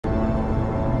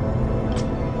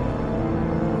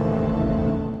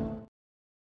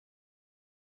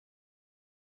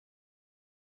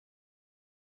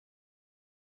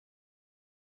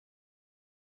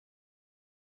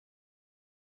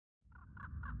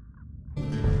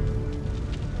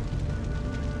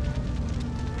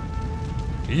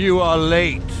You are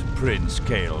late, Prince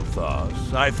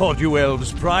Kael'thas. I thought you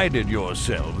elves prided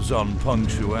yourselves on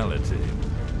punctuality.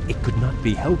 It could not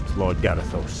be helped, Lord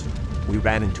Garithos. We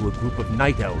ran into a group of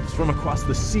night elves from across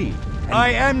the sea. I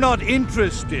am not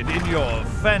interested in your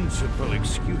fanciful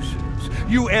excuses.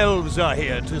 You elves are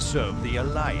here to serve the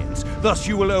Alliance. Thus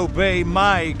you will obey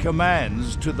my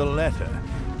commands to the letter.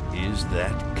 Is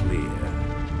that clear?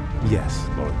 Yes,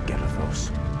 Lord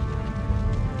Garithos.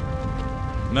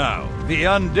 Now, the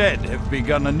undead have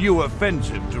begun a new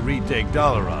offensive to retake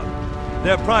Dalaran.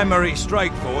 Their primary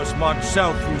strike force marched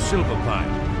south through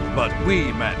Silverpine, but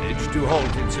we managed to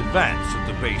halt its advance at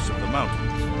the base of the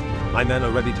mountains. My men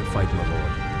are ready to fight, my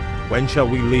lord. When shall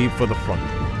we leave for the front?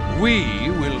 We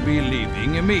will be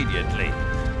leaving immediately,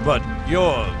 but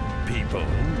your people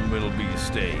will be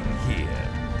staying here.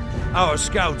 Our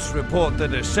scouts report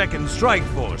that a second strike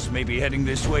force may be heading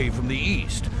this way from the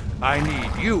east. I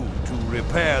need you to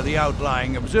repair the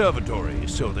outlying observatory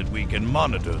so that we can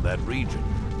monitor that region.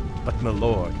 But, my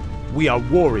lord, we are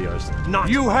warriors, not—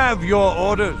 You have your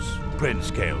orders, Prince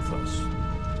Kael'thas.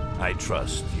 I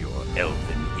trust your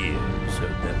elven ears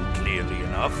heard them clearly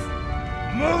enough.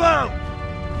 Move out!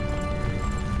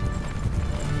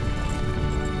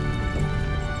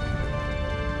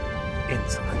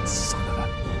 Insolent son of a—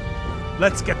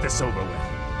 Let's get this over with.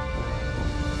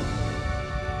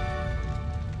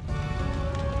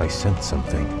 I sense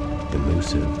something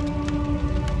elusive.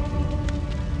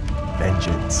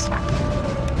 Vengeance.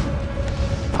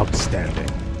 Outstanding.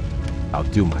 I'll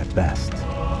do my best.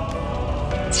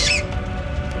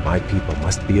 My people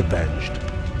must be avenged.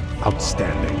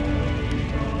 Outstanding.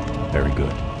 Very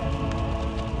good.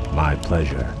 My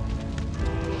pleasure.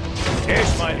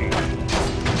 Yes, my liege.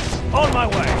 On my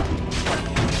way!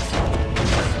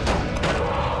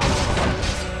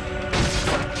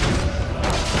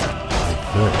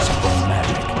 Thirst for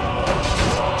magic.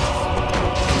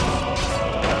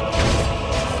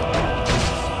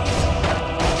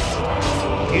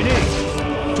 Ini!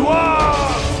 To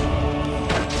arms!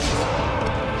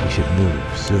 We should move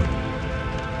soon.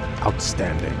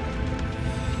 Outstanding.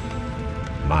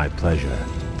 My pleasure.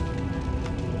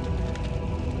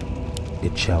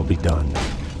 It shall be done.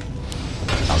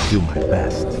 I'll do my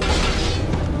best.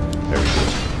 Very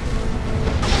good.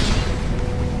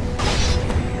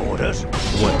 Orders?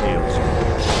 What deals?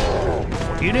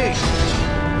 What do you need?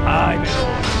 I'm in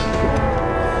order.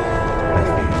 I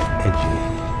feel edgy.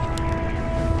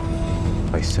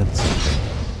 I sense something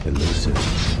elusive.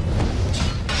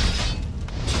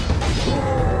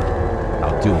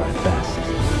 I'll do my best.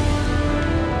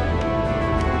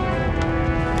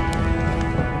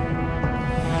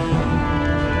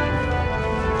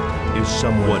 Is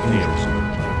someone injured?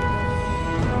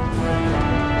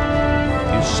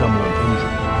 Is someone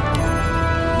injured?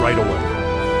 Right away.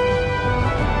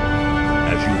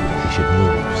 As you wish. We should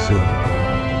move soon.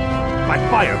 My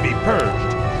fire be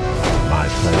purged. My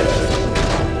pleasure.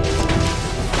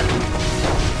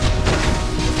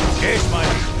 Yes, my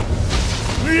liege.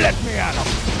 Let me at him!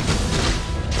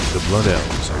 The Blood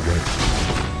Elves are waiting.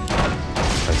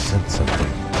 I sense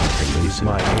something elusive.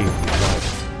 My aim right.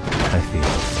 I feel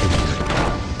injured.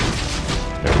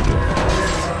 Very good.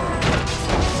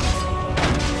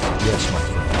 Yes, my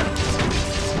friend.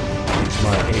 It's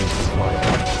my aim right.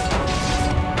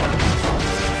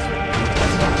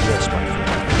 Yes, my friend.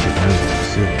 We should move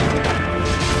soon.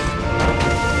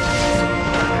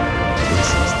 This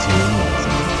is too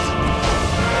easy.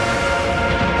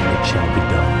 It shall be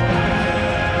done.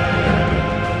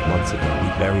 Months ago, we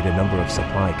buried a number of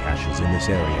supply caches in this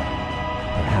area.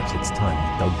 Perhaps it's time we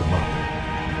dug them up.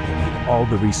 We'll need all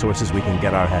the resources we can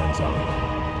get our hands on.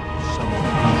 Someone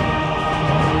injured.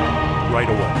 Right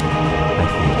away. I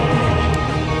feel injured.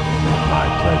 My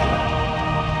pleasure.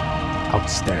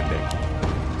 Outstanding.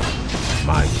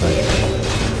 My pleasure.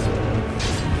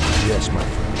 Yes, my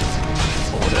friend.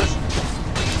 Orders?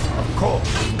 Of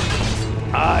course.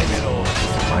 I'm in order.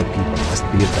 My people must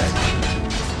be avenged.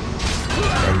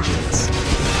 Vengeance.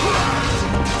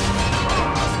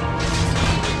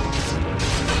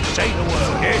 Say the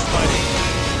word. Yes, my liege.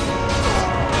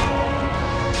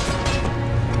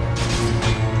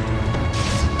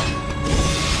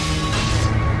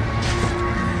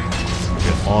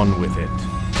 Get on with it.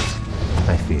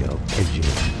 I feel edgy.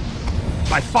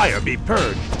 My fire be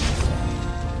purged.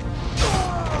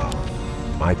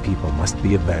 My people must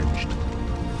be avenged.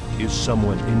 Is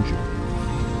someone injured?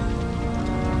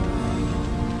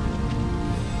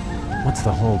 What's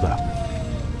the holdup?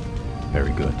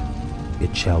 Very good.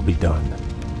 It shall be done.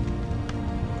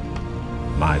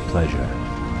 My pleasure.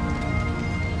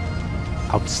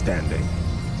 Outstanding.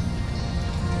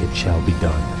 It shall be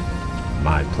done.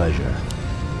 My pleasure.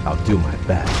 I'll do my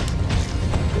best.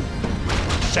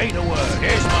 Say the word.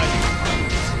 Here's my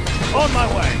liege. On my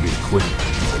way. Be quick.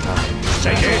 Time.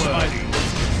 Say here's my liege.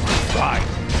 Right.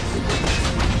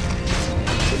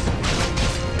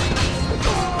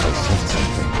 I sense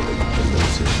something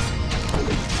elusive.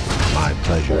 My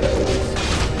pleasure.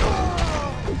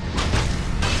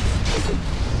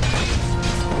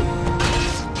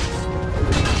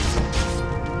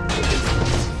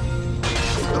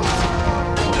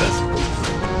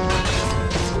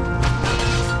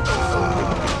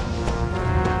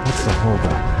 What's the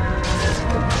holdup?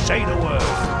 Say the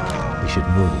word. We should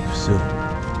move soon.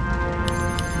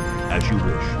 As you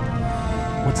wish.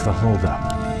 What's the holdup?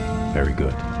 Very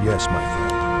good. Yes, my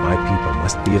friend. My people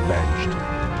must be avenged.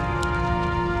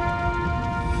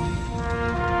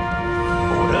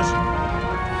 Orders.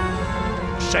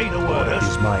 Say the word.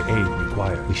 Is my aid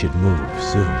required? We should move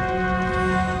soon.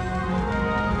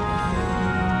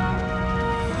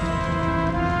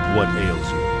 What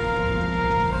ails you?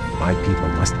 My people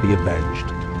must be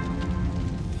avenged.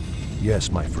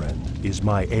 Yes, my friend. Is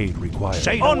my aid required?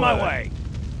 Say the word. On my way.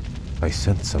 I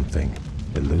sense something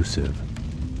elusive.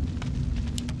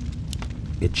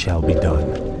 It shall be done.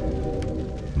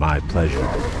 My pleasure.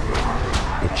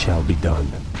 It shall be done.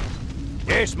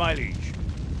 Yes, my liege.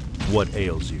 What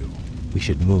ails you? We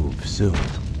should move soon.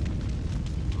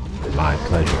 My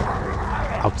pleasure.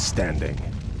 Outstanding.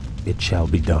 It shall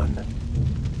be done.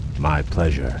 My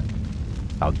pleasure.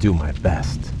 I'll do my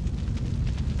best.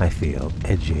 I feel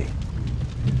edgy.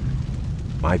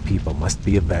 My people must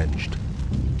be avenged.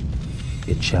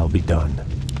 It shall be done.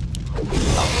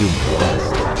 I'll do my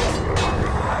best.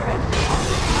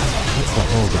 What's the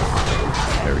holdup?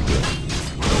 Very good.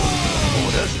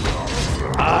 Orders.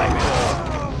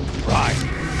 Right.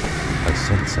 I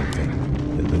sense something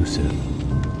elusive.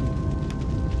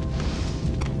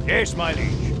 Yes, my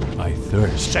liege. I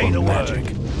thirst Say for the magic.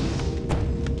 word.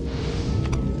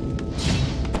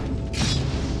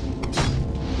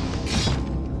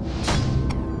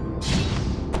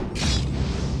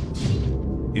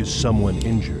 Is someone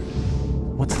injured?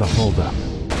 What's the holdup?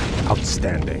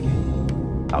 Outstanding.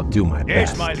 I'll do my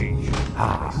Yes, best. my liege.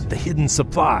 Ah, the hidden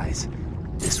supplies.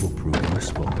 This will prove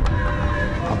useful.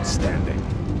 Outstanding.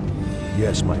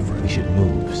 Yes, my We friend. should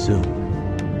move soon.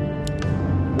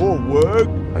 More work?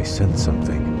 I sense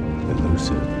something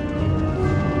elusive.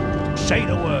 Say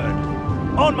the word.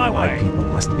 On my My way. people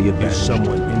must be avenged. Is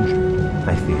someone injured?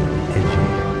 I feel edgy.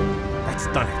 That's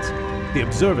done it. The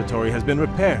observatory has been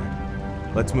repaired.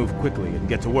 Let's move quickly and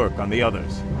get to work on the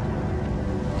others.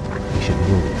 We should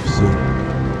move soon.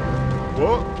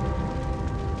 What?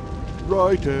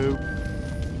 Righto.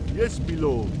 Yes, my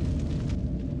lord.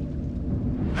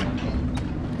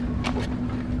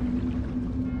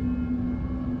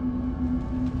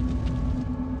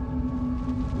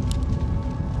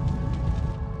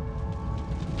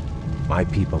 My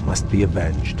people must be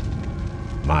avenged.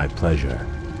 My pleasure.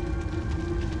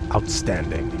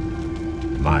 Outstanding.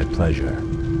 My pleasure.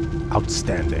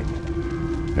 Outstanding.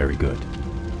 Very good.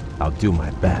 I'll do my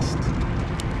best.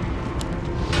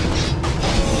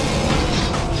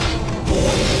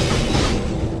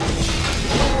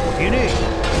 What do you need?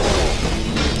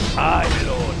 Aye, my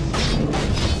lord.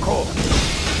 Of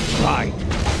course. Right.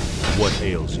 What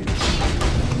ails you?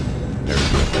 Very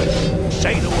good.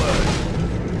 Say the word.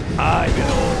 Aye, my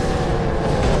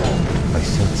lord. I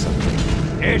sense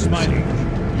something. Yes, my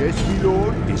liege. Yes, my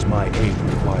lord. Is my aid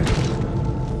required?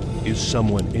 Is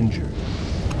someone injured?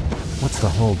 What's the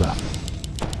holdup?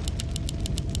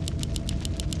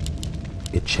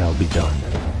 It shall be done.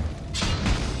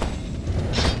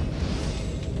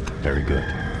 Very good.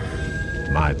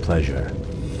 My pleasure.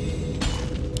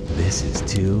 This is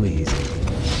too easy.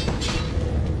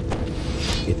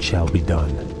 It shall be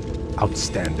done.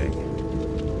 Outstanding.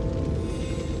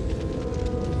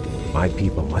 My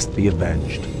people must be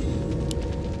avenged.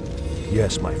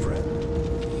 Yes, my friend.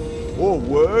 More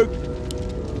work?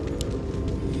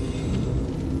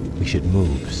 We should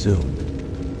move soon.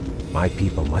 My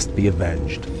people must be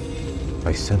avenged.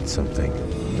 I sense something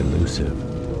elusive.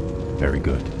 Very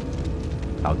good.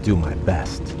 I'll do my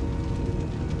best.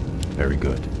 Very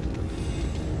good.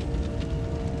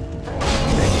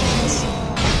 Vengeance.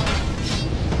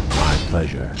 My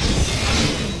pleasure.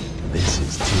 This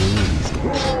is too easy.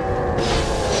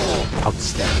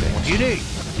 Outstanding. What do you need?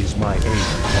 Is my aid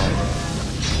required?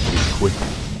 Be quick.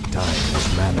 Time is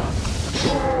mana.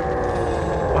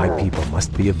 My people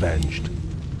must be avenged.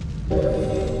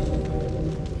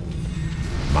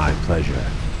 My pleasure.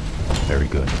 Very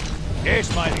good. Yes,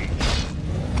 my liege.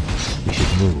 We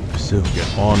should move soon.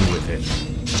 Get on with it.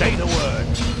 Say the word.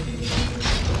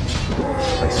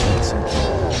 I sense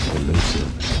something elusive.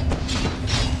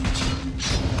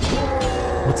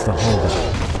 What's the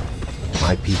holdup?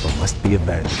 My people must be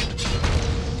avenged.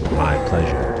 My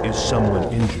pleasure. Is someone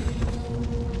injured?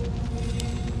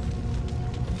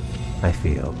 I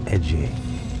feel edgy.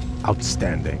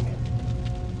 Outstanding.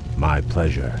 My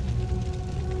pleasure.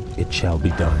 It shall be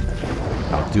done.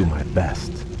 I'll do my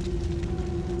best.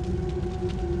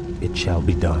 It shall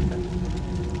be done.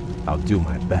 I'll do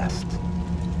my best.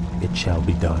 It shall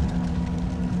be done.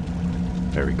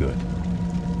 Very good.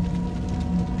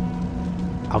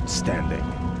 Outstanding.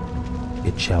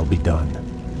 It shall be done.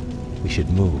 We should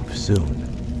move soon.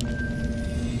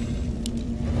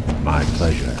 My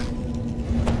pleasure.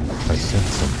 I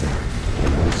sense something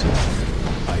elusive.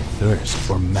 I thirst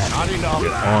for magic. Not enough.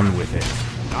 Get on with it.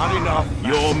 Not enough.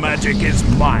 Your magic is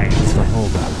mine. What's the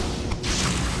holdup?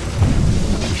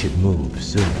 We should move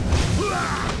soon.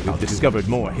 We've discovered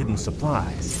more hidden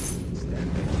supplies.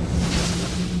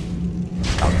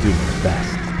 I'll do my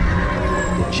best.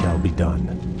 It shall be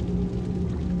done.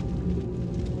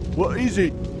 What is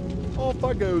it? Off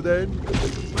I go then.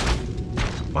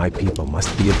 My people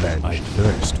must be avenged. I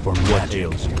thirst for magic. What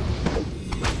ails you?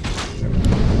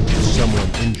 Is someone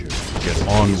injured? Get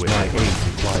on with my aid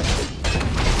required.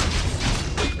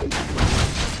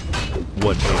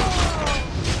 What ails you?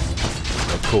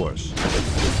 Of course.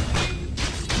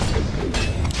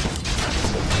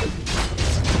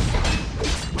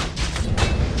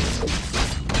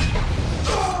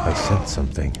 I sense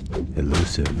something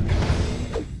elusive.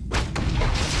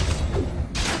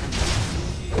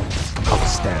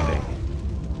 Outstanding.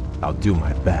 I'll do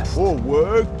my best.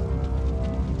 Forward.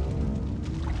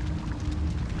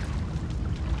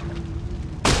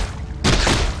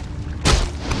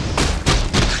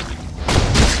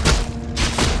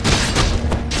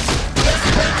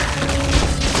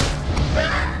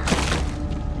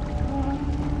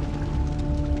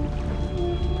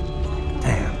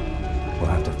 Damn. We'll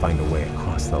have to find a way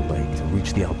across the lake to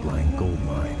reach the outlying gold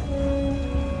mine.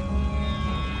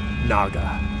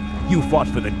 Naga, you fought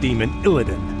for the demon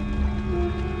Illidan.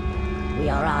 We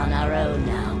are on our own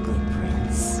now, good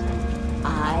prince.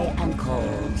 I am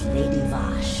called Lady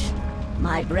Vash.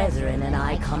 My brethren and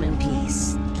I come in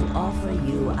peace to offer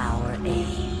you our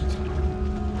aid.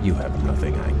 You have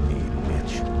nothing I need,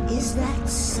 bitch. Is that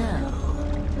so?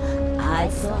 I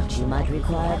thought you might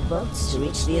require boats to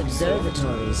reach the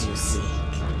observatories you seek.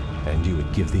 And you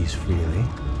would give these freely?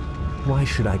 Why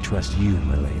should I trust you,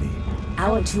 my lady?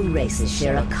 Our two races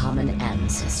share a common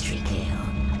ancestry, Kale.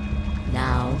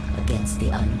 Now, against the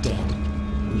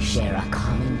undead, we share a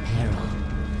common peril.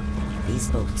 These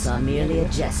boats are merely a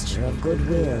gesture of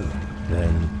goodwill.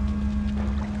 Then,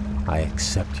 I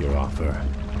accept your offer.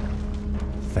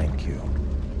 Thank you.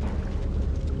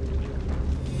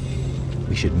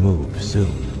 We should move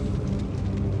soon.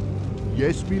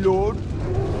 Yes, my lord.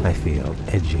 I feel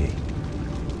edgy.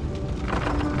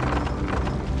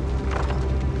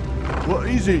 What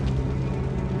is it?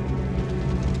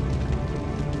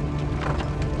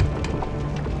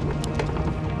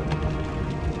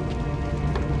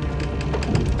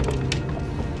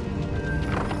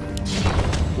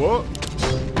 What?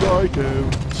 Righto.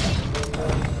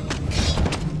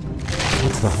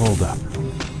 What's the holdup?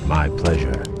 My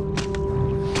pleasure.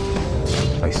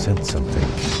 I sense something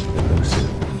elusive.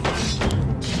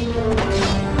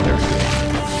 Very good.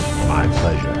 My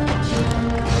pleasure.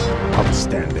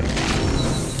 Outstanding.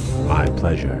 My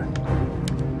pleasure.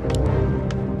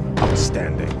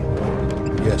 Outstanding.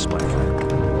 Yes, my friend.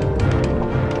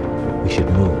 We should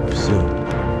move soon.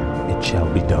 It shall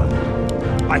be done.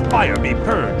 By fire be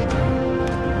purged.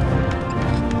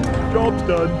 Job's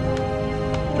done.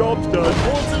 Job's done.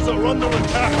 Forces are under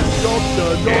attack. Job's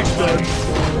done. Job's done.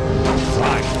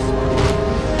 Right.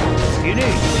 You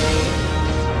need.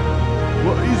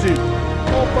 What is it?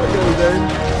 Off I go then.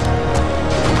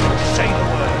 Say the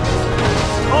word.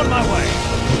 On my way.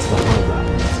 What's the holdup?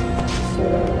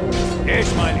 Yes,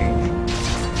 my liege.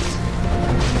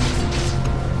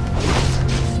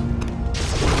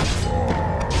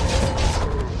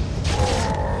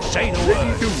 Say the Ready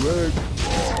word. to work.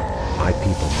 My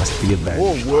people must be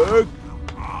avenged. Forward.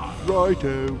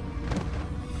 Righto.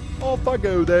 Off I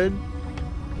go then.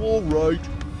 All right.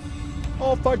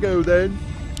 Off I go then.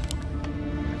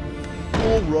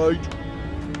 All right.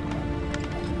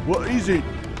 What is it?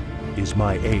 Is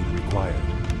my aid required?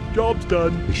 Job's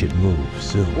done. We should move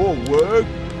soon. Forward.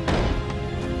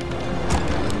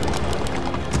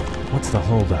 What's the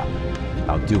holdup?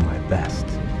 I'll do my best.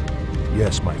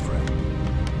 Yes, my friend.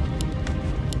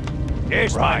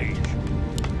 Yes, my liege.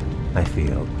 I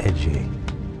feel edgy.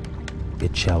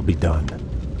 It shall be done.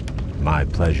 My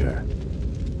pleasure.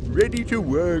 Ready to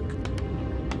work.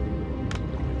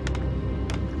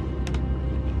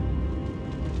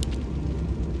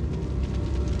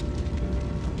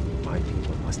 My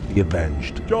people must be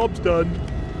avenged. Job's done.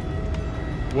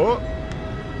 What?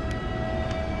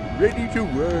 Ready to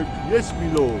work. Yes,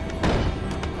 me lord.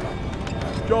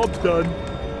 Job's done.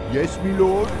 Yes, me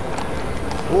lord.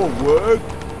 More work.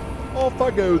 Off I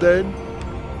go then.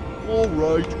 All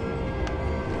right.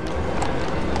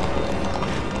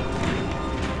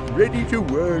 Ready to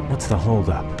work. What's the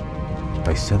holdup?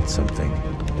 I sense something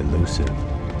elusive.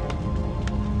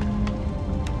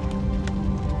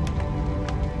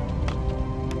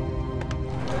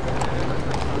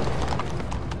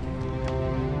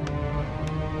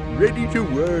 Ready to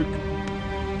work.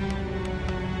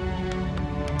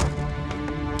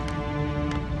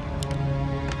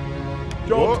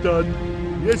 Job's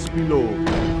done. Yes, me lord.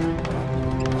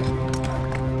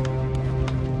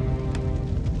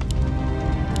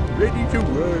 Ready to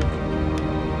work.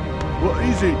 What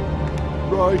is it?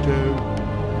 Righto.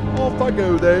 Off I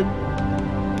go then.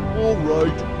 All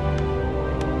right.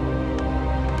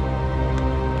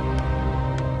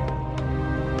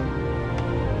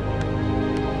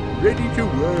 Ready to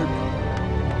work.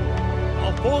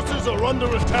 Our forces are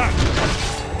under attack.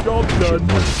 Job done.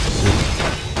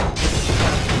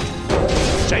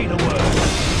 Say the word.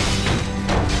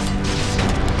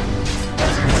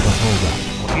 What's the holdup?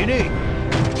 What do you need?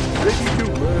 Ready to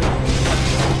work.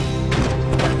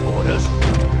 Orders.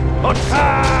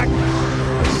 Attack! I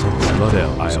sense blood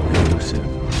elves are elusive.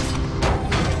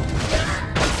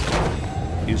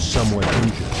 Is someone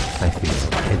injured? I feel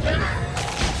edgy.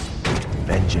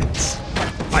 Vengeance.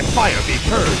 My fire be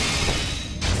purged.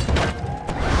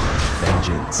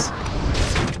 Vengeance.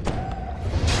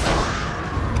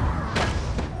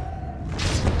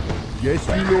 Yes,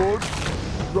 me lord.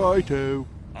 Righto.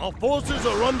 Our forces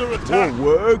are under attack. More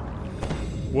work.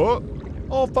 What?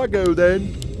 Off I go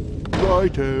then.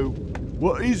 Righto.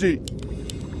 What is it?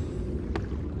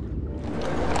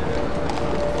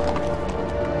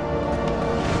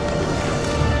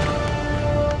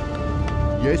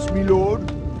 Yes, me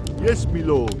lord. Yes, me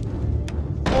lord.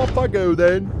 Off I go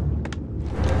then.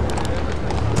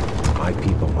 My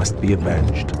people must be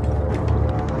avenged.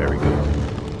 Very good.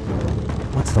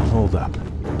 What's the holdup?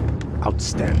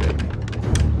 Outstanding.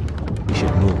 We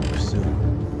should move soon.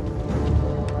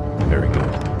 Very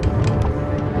good.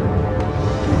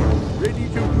 Ready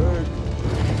to work.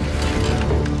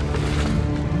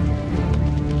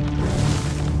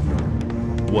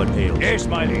 What ails? Yes,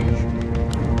 my liege.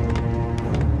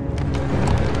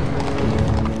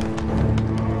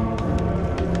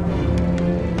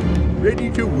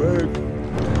 Ready to work.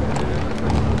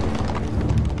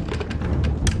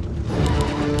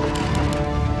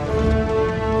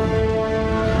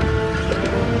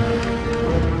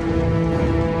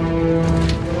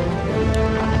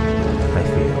 I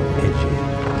feel edgy.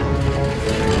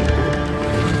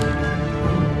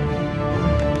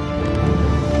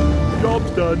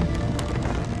 Job's done.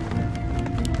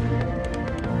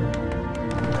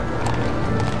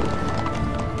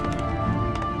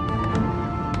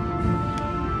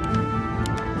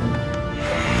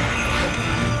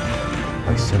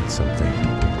 I sense something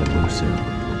elusive.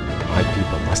 My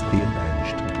people must be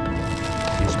avenged.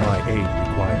 Is my aid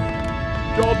required?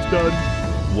 Job's done.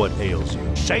 What ails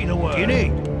you? Say the word. You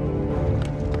need.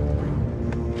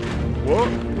 What?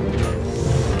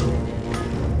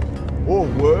 More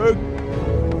work.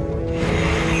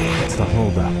 What's the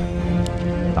holdup?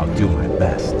 I'll do my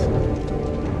best.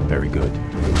 Very good.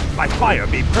 My fire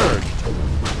be purged.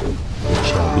 It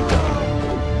shall be done.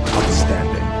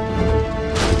 Outstanding.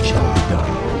 It shall be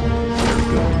done. Very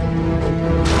good.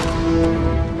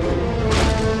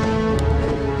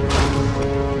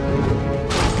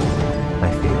 I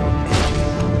feel edgy.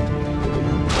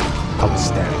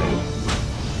 Outstanding.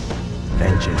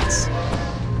 Vengeance.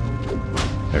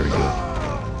 Very good.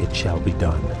 It shall be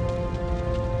done.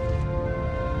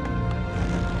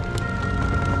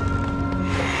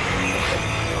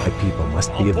 My people must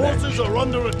be Our avenged. forces are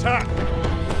under attack.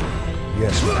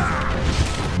 Yes,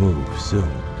 move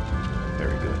soon.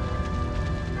 Very good.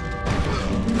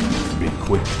 Be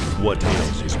quick. What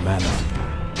ails is mana.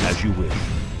 As you wish.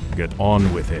 Get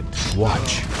on with it.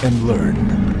 Watch and learn.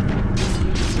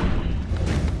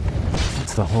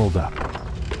 What's the holdup?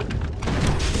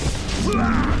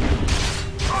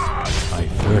 I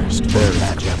thirst for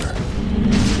magic.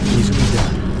 Please be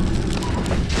done.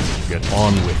 Get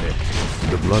on with it.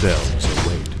 The Blood Elves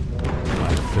await.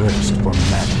 I thirst for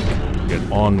magic.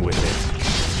 Get on with it.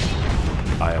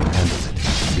 I'll handle it.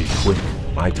 Be quick.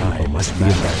 My time must be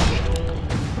avenged.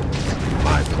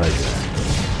 My pleasure.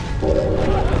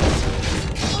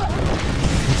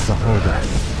 What's the holdup?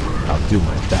 I'll do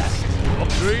my best.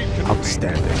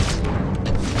 Outstanding.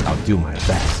 I'll do my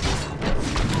best.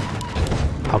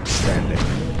 Outstanding.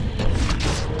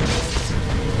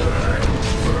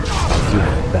 I'll do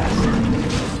my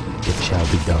best. It shall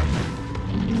be done.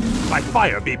 By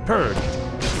fire be purged!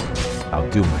 I'll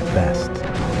do my best.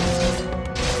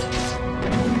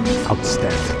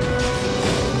 Outstanding.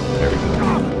 Very good.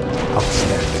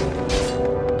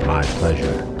 Outstanding. My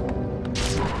pleasure.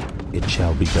 It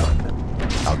shall be done.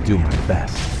 I'll do my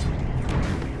best.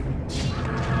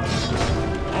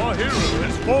 Our hero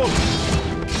has fallen.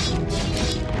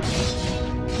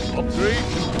 Upgrade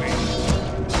complete.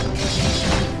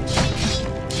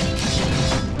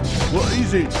 What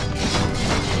is it?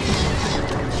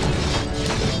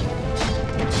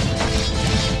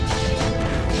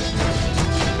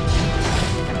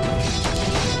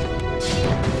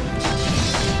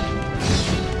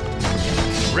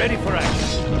 Ready for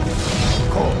action. Of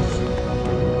course.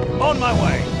 On my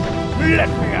way. Let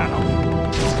me out.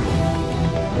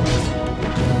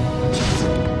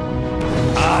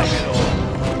 I know.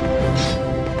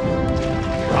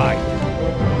 Right.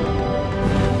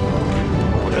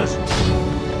 Orders.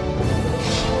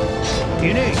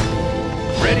 You need.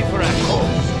 Ready for our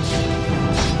course.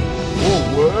 More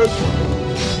work?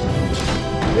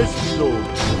 Yes, my lord.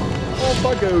 Off I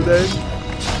go then.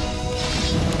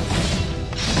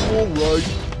 All right.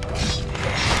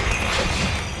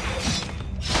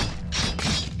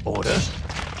 Orders.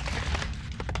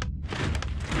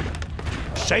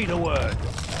 Say the word.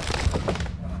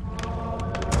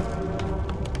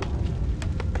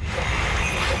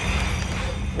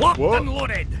 Locked What? and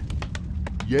loaded.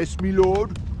 Yes, my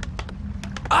lord.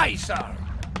 Aye, sir.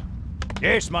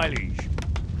 Yes, my liege.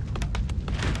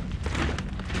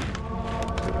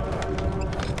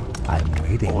 I'm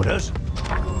waiting. Orders.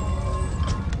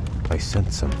 I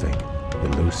sense something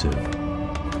elusive.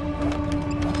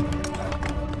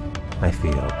 I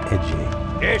feel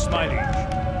edgy. Yes, my liege.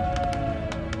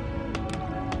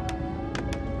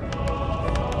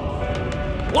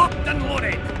 Locked and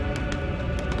loaded.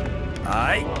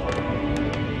 Aye.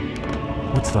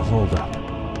 What's the holdup?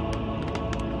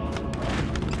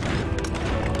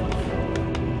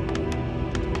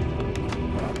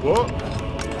 What?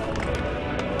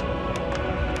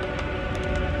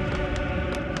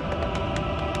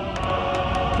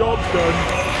 Job's done.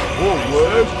 More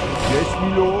work? Yes,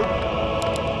 my lord.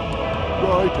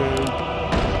 Righto.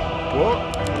 What?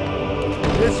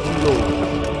 Yes, my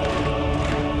lord.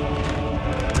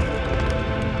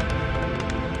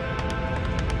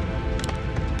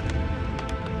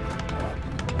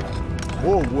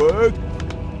 More work?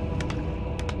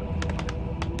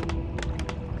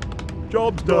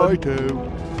 Job's done.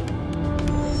 Righto.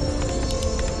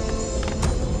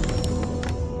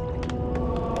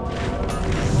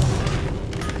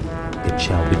 It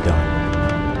shall be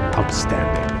done.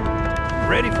 Outstanding.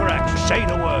 Ready for action. Say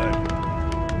the word.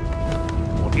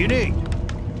 What do you need?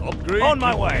 Upgrade On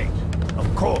my way.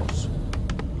 Of course.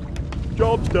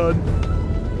 Job's done.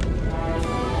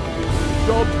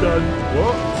 Job's done.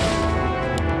 What?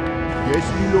 Yes,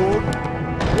 my lord.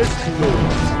 Yes, my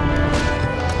lord.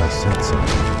 I sense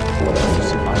something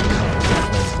elusive. I come to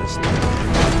cleanse this land.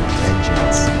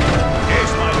 Vengeance. Yes,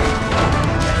 my liege.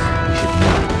 We should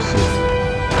move soon.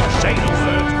 Say the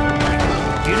word.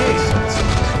 You I need. sense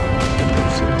something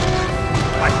elusive.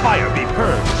 By fire be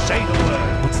purged. Say the word.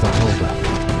 What's the holdup?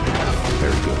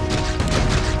 Very good.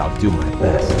 I'll do my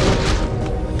best.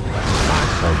 My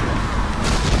pleasure.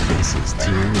 This is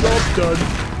team. Job's done.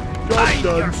 Aye, Job's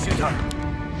done. your shooter.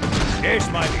 Yes,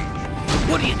 my liege.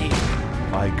 What do you need?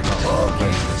 I come to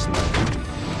cleanse this land.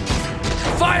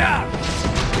 Fire!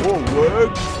 More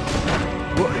work?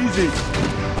 What is it?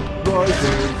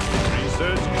 Righto.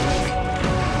 research complete.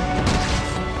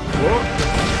 What?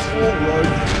 All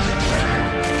right.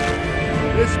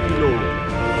 Yes, my lord.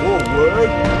 More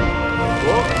work?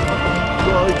 What?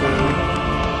 Righto.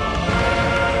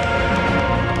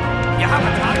 You have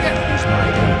a target? Here's my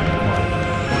only one.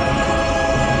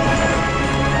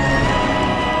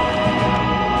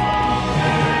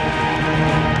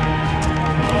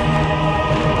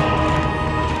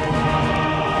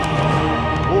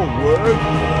 More work?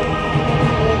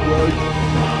 All right.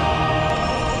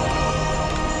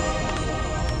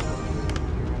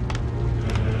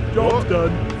 Job's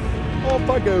done. Off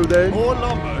I go then. More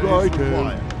lumber is Righto.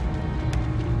 required.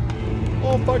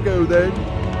 Off I go then.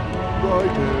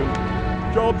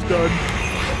 Righto. Job's done.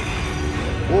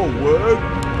 More work?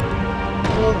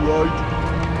 All right.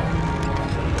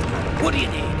 What do you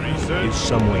need? Is Research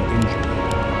someone injured?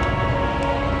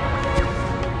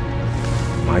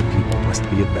 My people must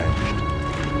be avenged.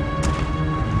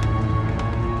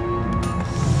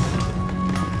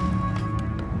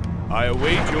 I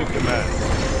await your command.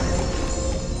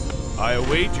 I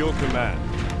await your command.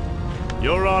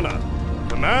 Your Honor,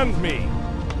 command me.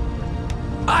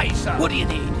 Aye, sir. What do you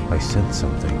need? I sense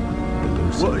something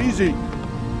elusive. What is it?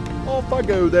 Off I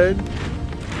go then.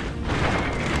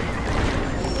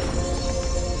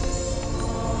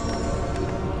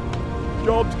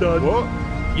 Job's done. What?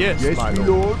 Yes, Yes, my my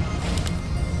lord. lord.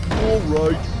 All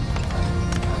right.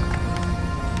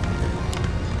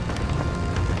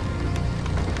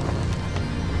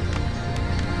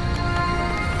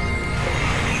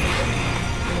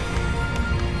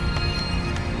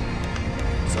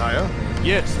 Sire?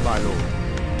 Yes, my lord.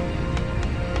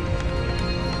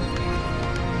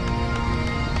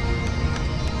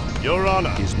 Your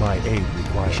Honor. Is my aid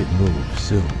required? I should move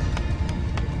soon.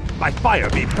 By fire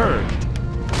be purged!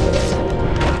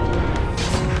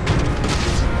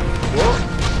 What?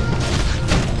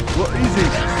 What is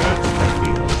it? I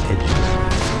feel edgy.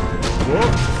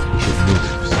 What? We should move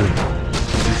soon.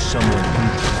 Is someone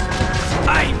here?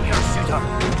 I'm your shooter.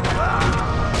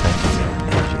 I feel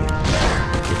edgy.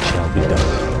 It shall be done.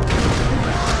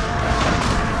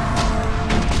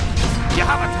 You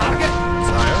have a target?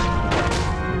 Sire?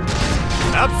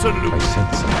 I Absolutely.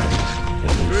 sense something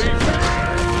elusive.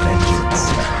 Vengeance.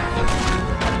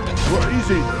 What is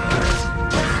it?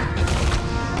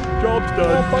 Job's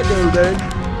done. Off I go then.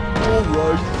 All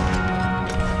right.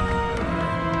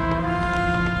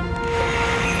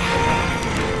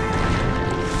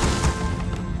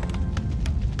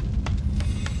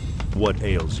 What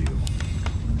ails you?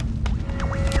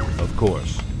 Of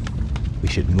course. We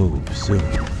should move soon.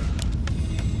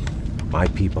 My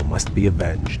people must be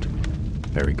avenged.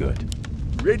 Very good.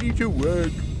 Ready to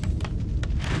work.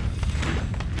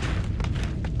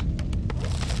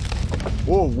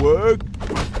 More work.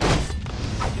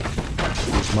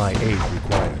 Is my aid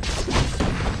required?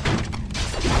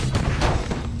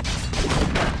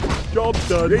 Job's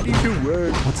done. Ready to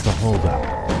work. What's the holdup?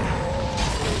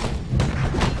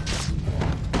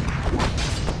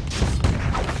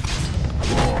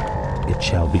 It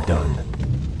shall be done.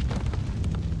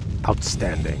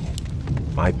 Outstanding.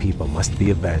 My people must be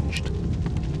avenged.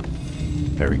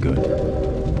 Very good.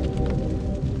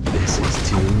 This is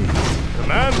too easy.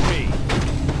 Command me.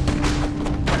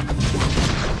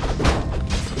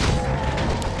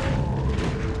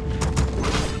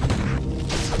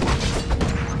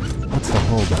 What's the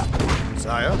holdup?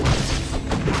 Sire?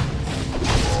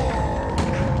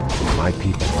 My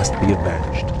people must be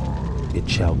avenged. It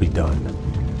shall be done.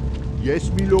 Yes,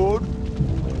 me lord.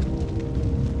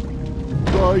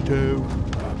 Righto.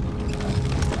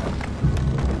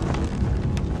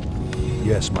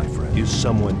 Yes, my friend. Is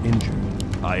someone injured?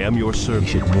 I am your We servant.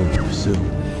 should move soon.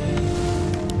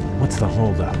 What's the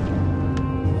holdup?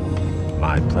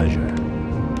 My pleasure.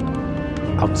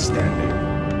 Outstanding.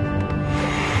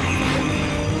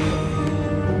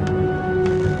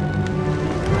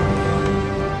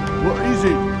 What is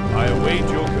it? I await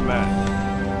your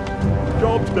command.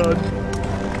 Job's done.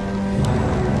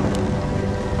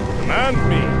 Command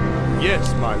me.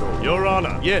 Yes, my lord. Your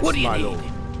Honor. Yes, What do you my need? lord.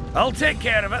 I'll take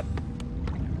care of it.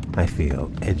 I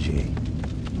feel edgy.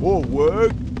 More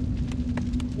work.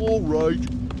 All right.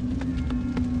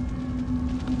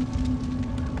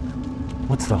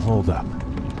 What's the holdup?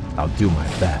 I'll do my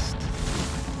best.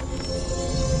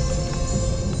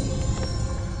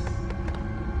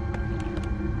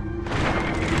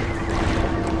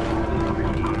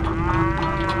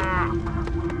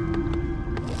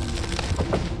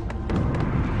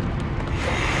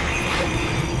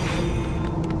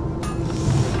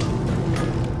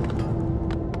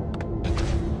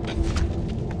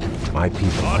 My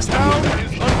people Our must be town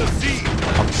avenged. is under siege.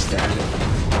 Outstanding.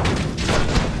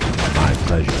 My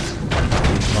pleasure.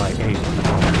 Is my aid.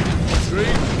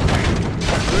 Retreat.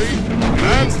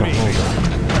 Command What's the me. holdup?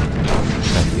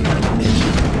 I feel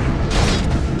edgy.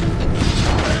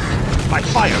 By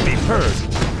fire be purged!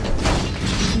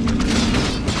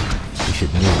 We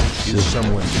should move soon. Is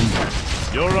someone injured?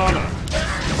 Your Honor.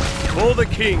 For the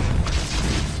king.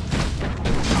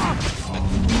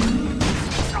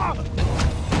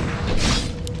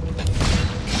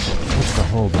 What's the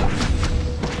holdup?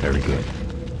 Very good.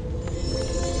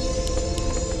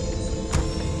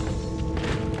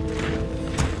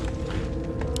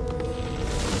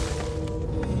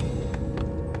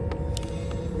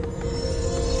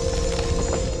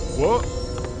 What?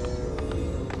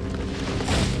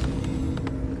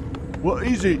 What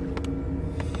is it?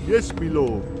 Yes, me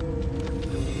lord.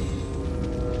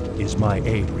 Is my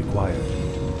aid required?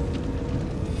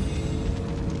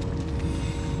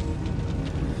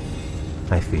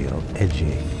 I feel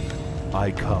edgy.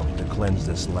 I come to cleanse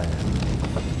this land.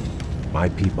 My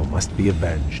people must be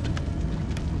avenged.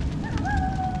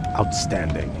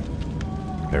 Outstanding.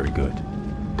 Very good.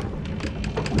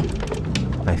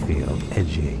 I feel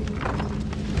edgy.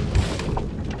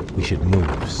 We should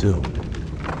move soon.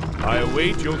 I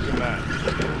await your command.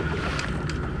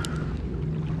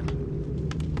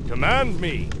 Command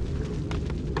me!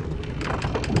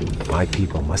 My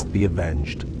people must be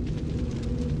avenged.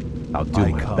 I'll do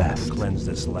my best. To cleanse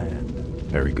this land.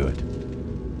 Very good.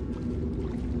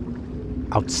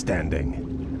 Outstanding.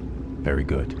 Very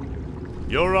good.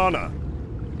 Your Honor.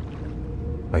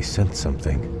 I sense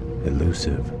something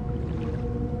elusive.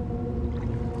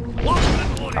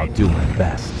 I'll do my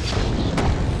best.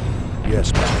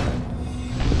 Yes, my friend.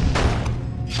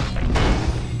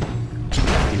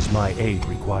 Is my aid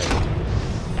required?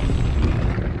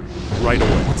 Right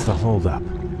away. What's the holdup?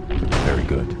 Very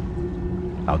good.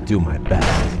 I'll do my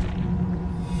best.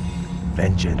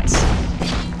 Vengeance.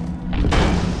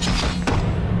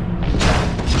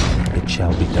 It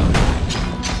shall be done.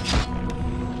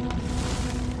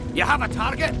 You have a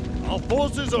target? Our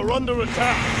forces are under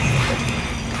attack.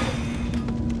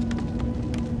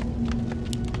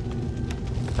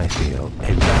 I feel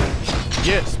edgy.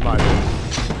 Yes, my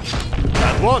lord.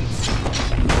 At once.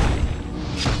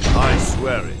 I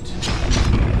swear it.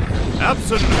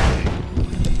 Absolutely.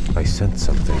 I sense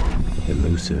something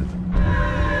elusive.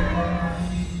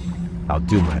 I'll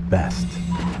do my best.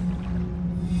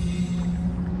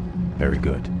 Very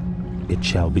good. It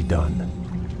shall be done.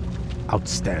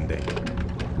 Outstanding.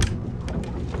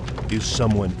 Is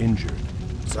someone injured?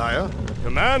 Sire,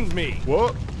 command me.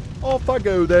 What? Off I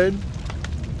go then.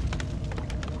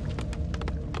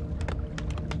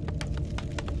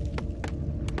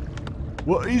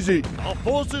 What is it? Our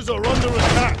forces are under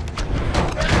attack.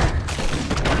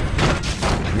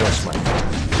 Yes, my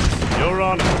friend. Your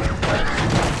Honor.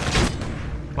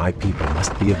 My people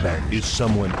must be avenged. Is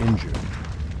someone injured?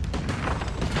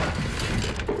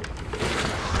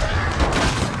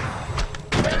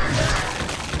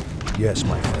 Yes,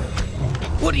 my friend.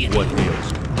 What do you What need?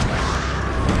 ails you?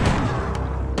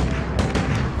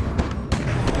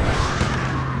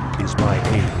 Is my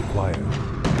aid required?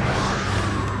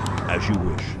 As you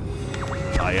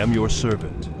wish. I am your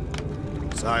servant.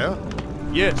 Sire?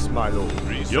 Yes, my lord.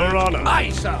 Your Honor. Aye,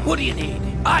 sir. What do you need?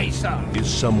 Aye, sir.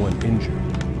 Is someone injured?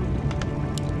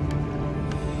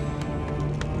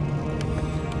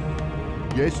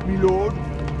 Yes, my lord.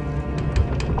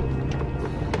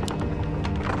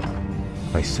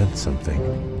 I sense something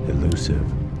elusive.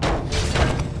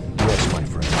 Yes, my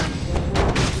friend.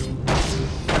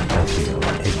 I feel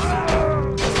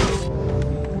edgy.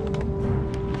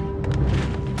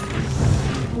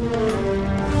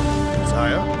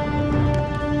 Sire?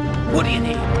 What do you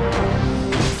need?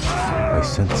 I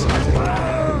sense something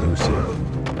elusive.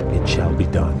 It shall be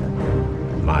done.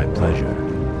 My pleasure.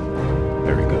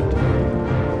 Very good.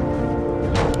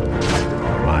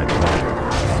 My pleasure.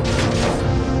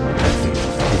 I feel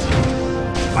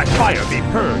edgy. My fire be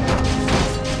purged!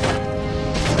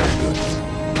 Very good.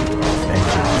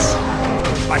 Vengeance.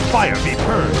 My fire be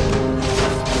purged!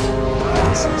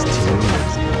 This is too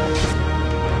easy.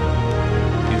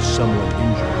 Is someone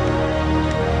injured?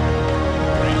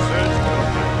 Research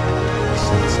complete. I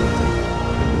sense something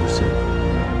elusive.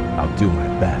 I'll do my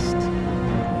best.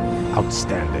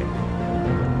 Outstanding.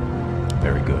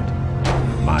 Very good.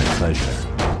 My pleasure.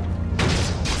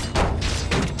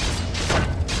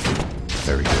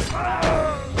 Very good.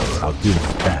 I'll do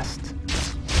my best.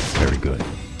 Very good.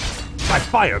 My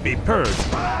fire be purged!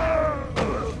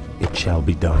 It shall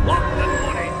be done.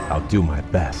 I'll do my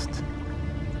best.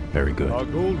 Very good. Our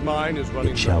gold mine is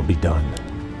running It shall be done.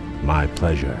 My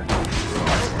pleasure.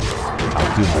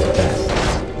 I'll do my best.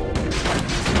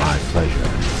 My pleasure.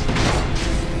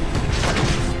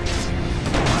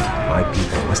 My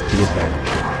people must be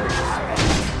avenged.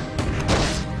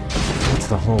 What's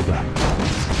the holdup?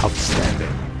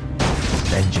 Outstanding.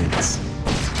 Vengeance.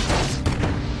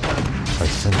 I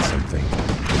sense something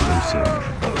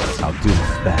elusive. I'll do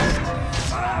my best.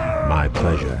 My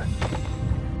pleasure.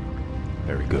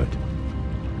 Very good.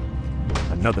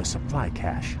 Another supply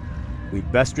cache. We'd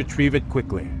best retrieve it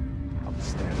quickly.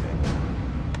 Outstanding.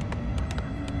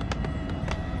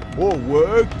 More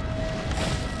work?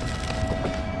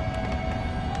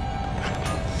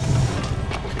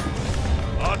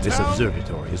 Our This town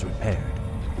observatory is repaired.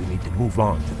 We need to move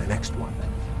on to the next one.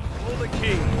 for the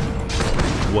king.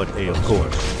 What ails Of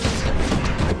course.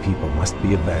 My people must be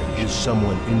you? avenged. Is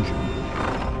someone injured?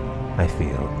 I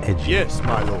feel edgy. Yes,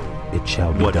 my lord. It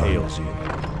shall be What done. ails you?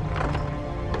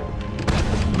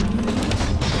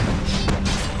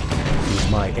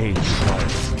 my aid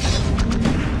required?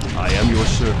 I am your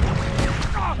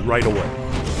servant. Right away.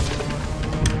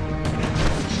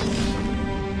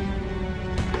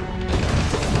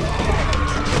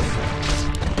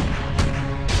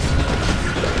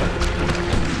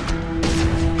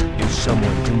 Is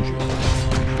someone injured?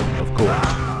 Of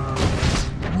course.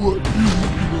 What do you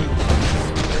do?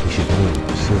 We should move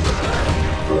soon.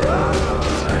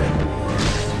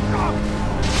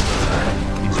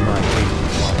 Is my aid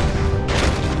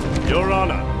required? Your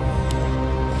Honor.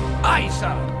 Aye,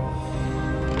 sir.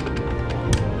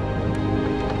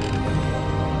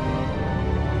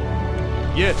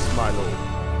 Yes, my lord.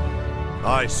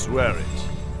 I swear it.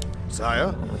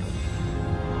 Sire?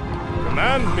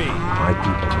 Command me. My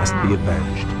people must be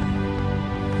avenged.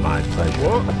 My pleasure.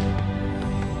 What?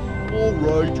 All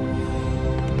right.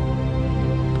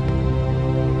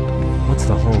 What's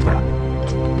the holdup?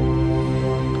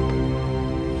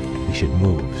 We should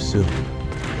move soon.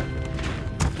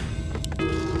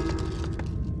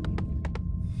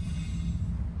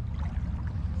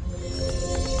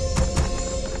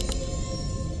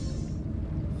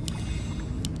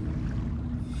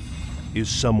 Is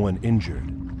someone injured?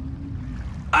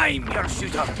 I'm your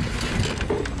shooter.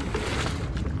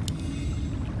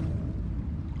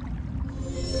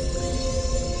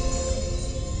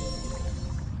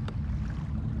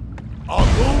 Our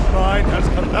gold mine has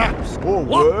collapsed. All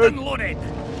Locked right. and loaded.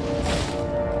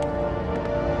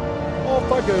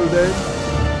 Off I go then.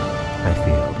 I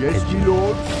feel Yes, edgy. my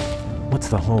lord. What's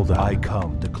the holdup? I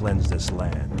come to cleanse this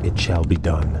land. It shall be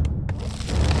done.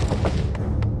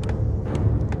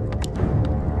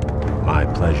 My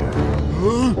pleasure.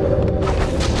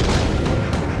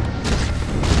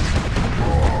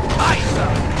 Aye,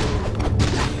 sir.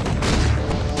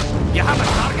 You have a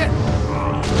target?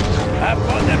 I've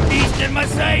got the beast in my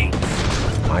sights.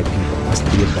 My people must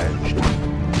be avenged.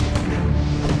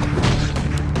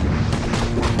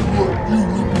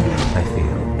 I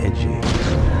feel edgy.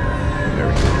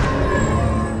 Very good.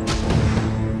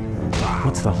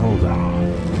 What's the holdup?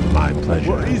 My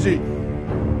pleasure. What is it?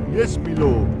 Yes, my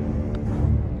lord.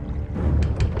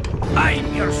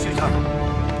 I'm your shooter.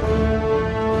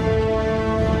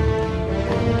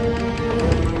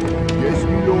 Yes,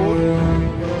 my lord.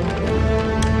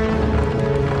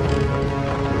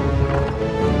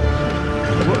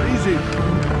 What is it?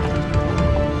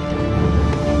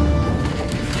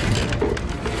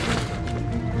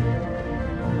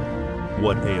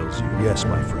 What ails you? Yes,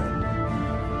 my friend.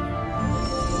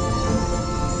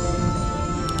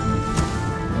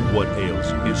 What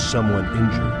ails you? Is someone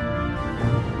injured?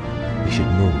 We should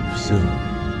move soon.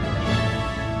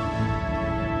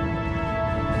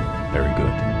 Very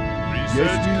good.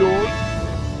 Yes, my lord.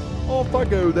 Off I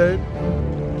go then.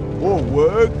 All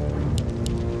work.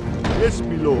 Yes,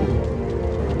 my lord.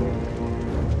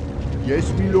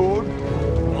 Yes, my lord.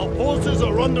 Our forces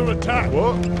are under attack.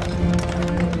 What?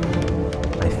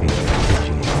 I feel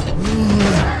edgy.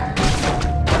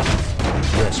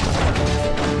 Yes, my friend.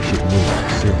 We should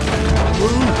move soon.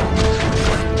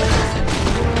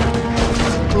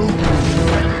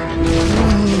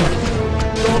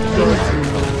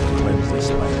 Cleanse this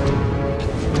land.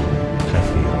 I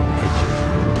feel edgy.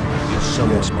 Is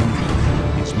someone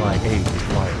injured? Is my aid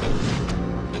required?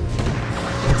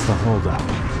 What's the holdup?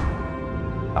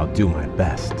 I'll do my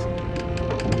best.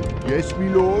 Yes, my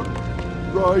lord.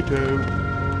 Righto.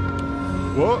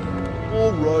 What?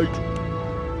 All right.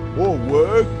 All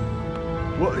work.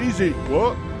 What is it?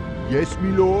 What? Yes, my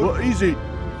lord. What is it?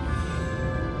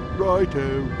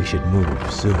 Righto. We should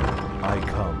move soon. I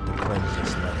come to cleanse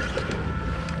this land.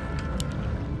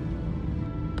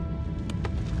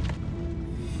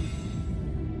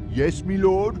 Yes, my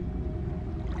lord.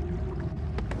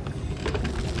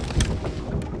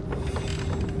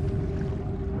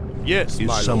 Yes, Is my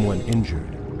lord. someone injured?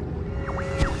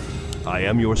 I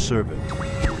am your servant.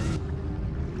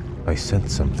 I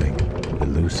sense something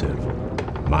elusive.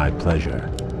 My pleasure.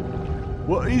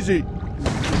 What is it?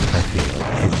 I feel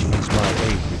edgy. Is my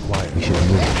aid required? We should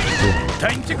move soon.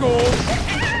 Time to go.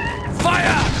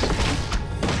 Fire!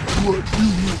 What you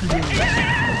looking at?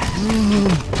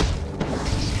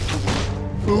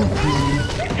 Okay.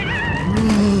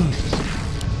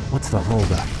 What's the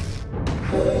holdup?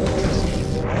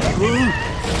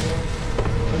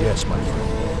 Yes, my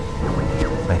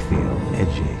friend. I feel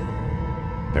edgy.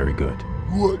 Very good.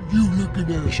 What you looking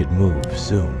We at? should move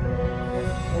soon.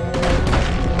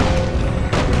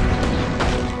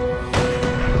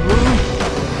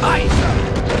 Aye, sir.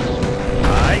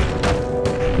 Aye.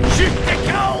 Shoot the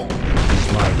cow! Is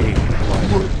my aid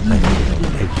required? I feel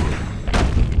edgy.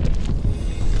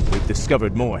 We've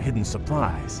discovered more hidden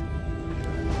supplies.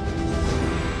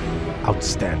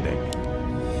 Outstanding.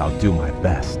 I'll do my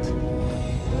best.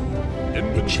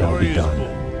 It shall be done.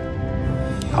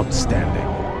 Outstanding.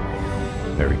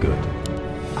 Very good.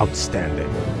 Outstanding.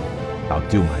 I'll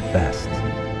do my best.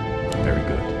 Very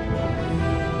good.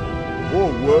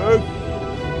 More work.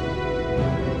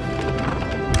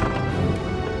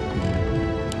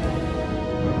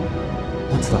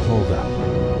 What's the holdup?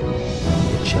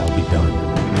 It shall be done.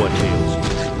 What ails you?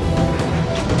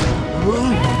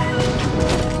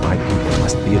 My people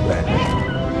must be avenged.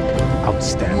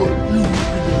 Outstanding.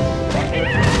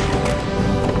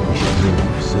 We should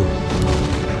move soon.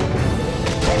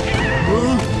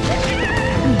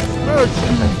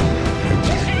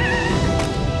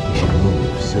 We should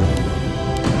move soon.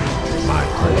 My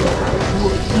pleasure.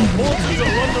 Forces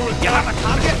are under attack. You have a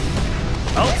target?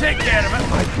 I'll take care of it.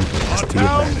 My people Our must be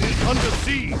town avenged. is under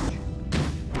siege.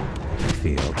 I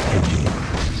feel edgy.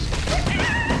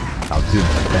 I'll do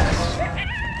my best.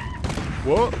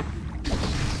 What?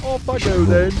 Off I We should go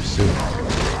then. move soon.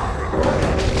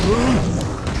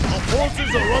 Our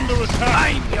forces are under attack.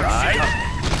 I'm your shooter.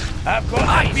 I've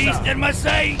got a beast in my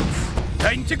sights.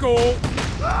 Time to go.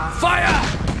 Fire!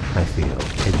 I feel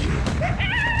edgy.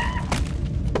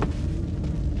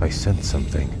 I sense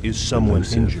something. Is someone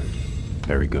Elusive. injured?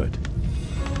 Very good.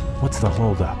 What's the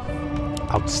holdup?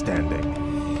 Outstanding.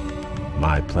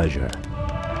 My pleasure.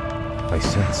 I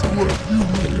sense something.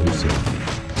 Elusive.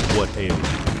 What ails you?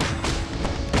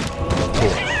 Of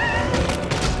course.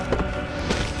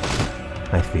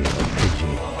 I feel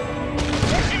edgy.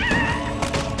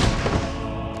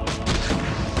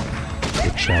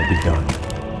 It shall be done.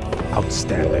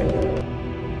 Outstanding.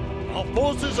 Our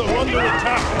forces are under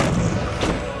attack.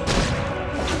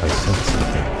 I sense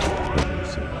something.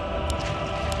 Elusive.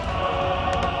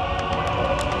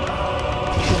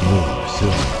 We should move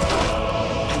soon.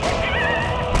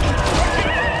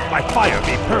 By fire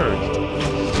be purged!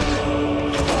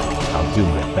 I'll do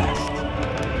my best.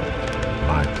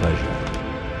 My pleasure.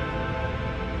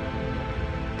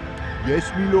 Yes,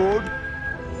 me lord.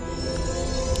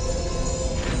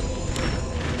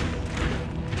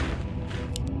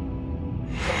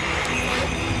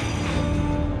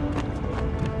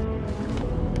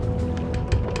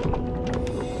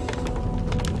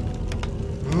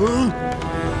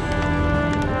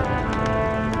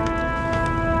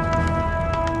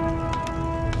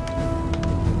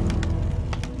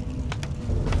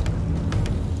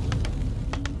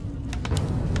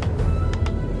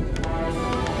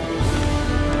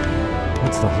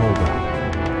 What's the holdup?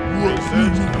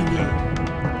 Research complete.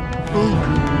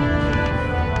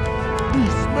 We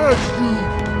smashed you.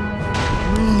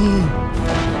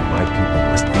 My people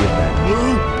must be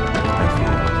avenged. I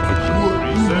feel edgy.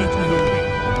 Research complete.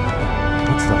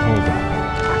 What's the holdup?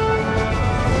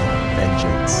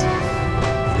 Vengeance.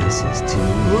 This is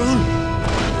too easy.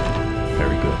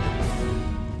 Very good.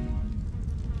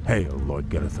 Hail, Lord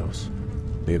Gerithos.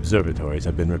 The observatories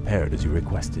have been repaired as you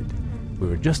requested. We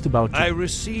were just about to... I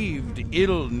received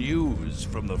ill news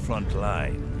from the front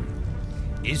line.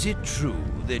 Is it true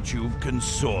that you've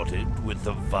consorted with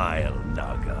the vile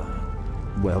Naga?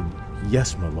 Well,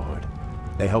 yes, my lord.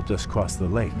 They helped us cross the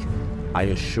lake. I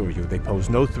assure you, they pose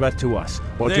no threat to us,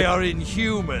 or They to... are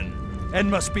inhuman and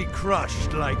must be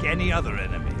crushed like any other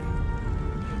enemy.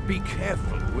 Be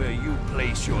careful where you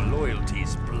place your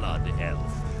loyalties, Blood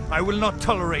Elf. I will not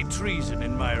tolerate treason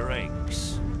in my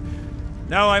ranks.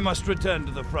 Now I must return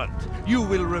to the front. You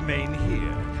will remain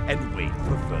here and wait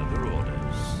for further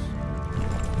orders.